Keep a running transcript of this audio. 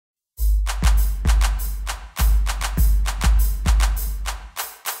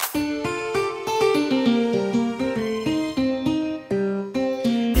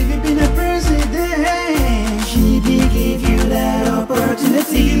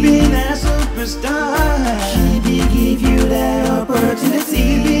been a superstar. She be give you that opportunity.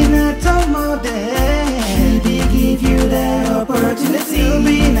 You been a top model. She be give you that opportunity. You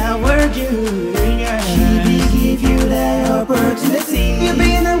been a world junior. She be give you that opportunity. You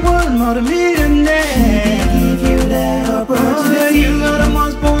been a world multi-millionaire. She be give you that opportunity. You are the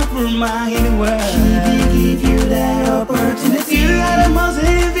most powerful mind in the world. She be give you that opportunity. You are the most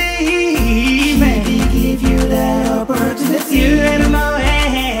heavy man. She be give you that opportunity. You are the most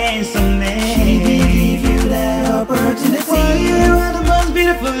handsome man. She be give you that opportunity. You are the most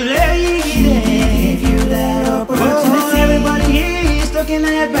beautiful lady. She be give you that opportunity. Everybody here is talking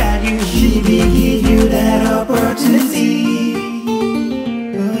about you. She be give you that opportunity.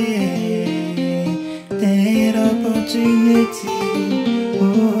 Oh yeah, that opportunity. Oh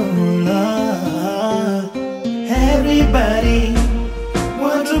Lord, everybody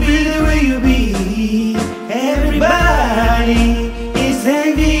want to be the way you be. Everybody is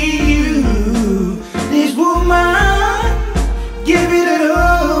envying you. This woman give you that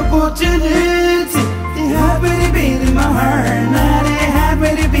opportunity. The heart really beat in my heart. Now the heart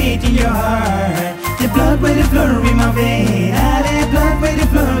really beat in your heart. The blood really flow in my vein. Now the blood really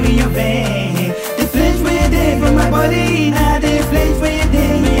flow in your vein. The flesh where they from my body. Now the flesh where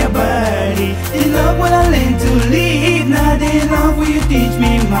they in your body. The love when I learn to live. Now the love will you teach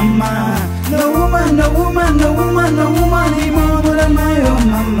me, mama. No woman, no woman, no woman, no woman be more than my own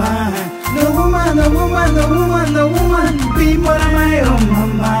mama. No woman, no woman, no woman, no woman be more than my own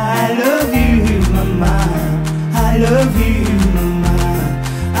mama. I love you, mama. I love you, mama.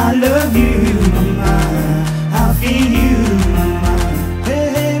 I love you, mama. I feel you, mama.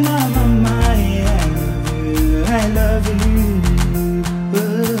 Hey, my mama, yeah, I love you. Oh.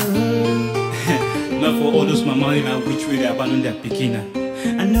 Not for all those mama in which way they abandon their pikin.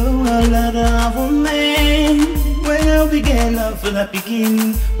 I know a lot of women. When I'll be getting love for the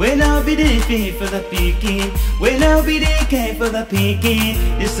picking, when I'll be the pay for the picking, when I'll be the care for the picking.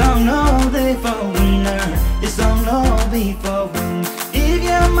 This song all day for winner, this song all day for win. If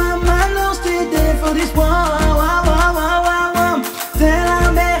your mama lost it there for this war, tell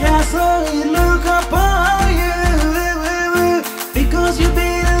her that I saw it look upon you. Because you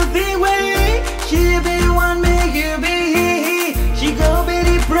be the big way, she be one make you be. She go be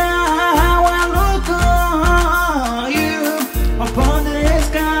the proud one look on you upon the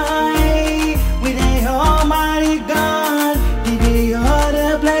sky with a almighty God. Give you all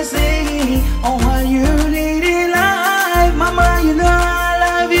the blessing on what you need in life. Mama, you know I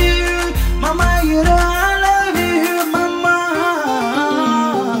love you. Mama, you know I love you, mama.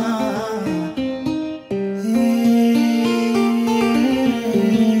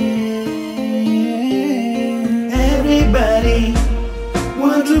 Everybody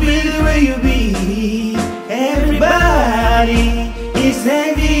want to be the way you be. Everybody is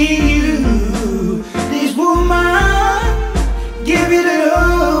envying you. This woman give you the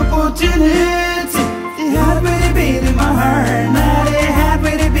opportunity. The heart really beat in my heart. Now the heart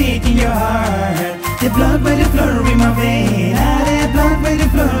really beat in your heart. The blood really flow in my vein. Now the blood really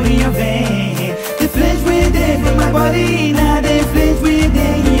flow in your vein. The flesh really there from my body. Now the flesh really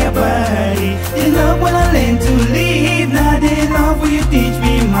there in your body. The love when I learn to live. Now the love will you teach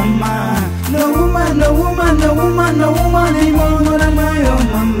me, mama. No woman, no woman, no woman, no woman anymore than my own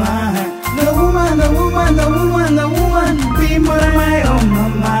mama. No woman, no woman, no woman, no woman be more than my own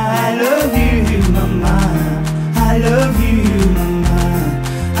mama. I love you, mama. I love you, mama.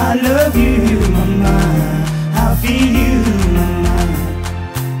 I love you, mama. I feel you, mama.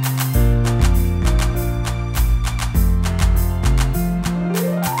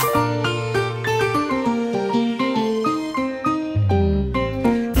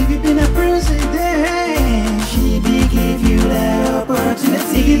 If you've been a president, She be give you that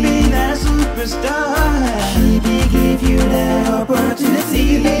opportunity. if you've been a superstar, She be give you that opportunity.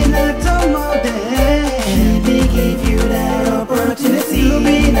 you've been a top model, She be give you that opportunity. you've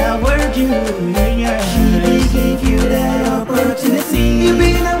been a world junior, She be give you that opportunity. you've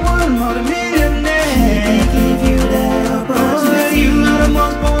been a world She be multi-millionaire. give you that opportunity. You are the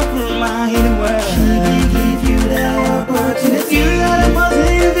most powerful mind in the world. She be give you that opportunity. You are the most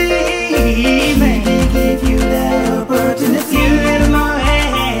heavy man. She be give you that opportunity. You are the most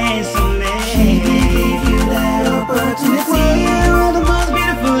handsome She man. be give you that opportunity. You are the most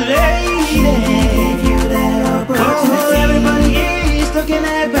beautiful lady. She be give you that opportunity. Everybody here is talking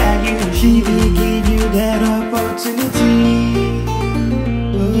about you. She be give you that opportunity.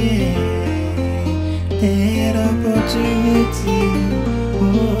 Oh yeah, that opportunity.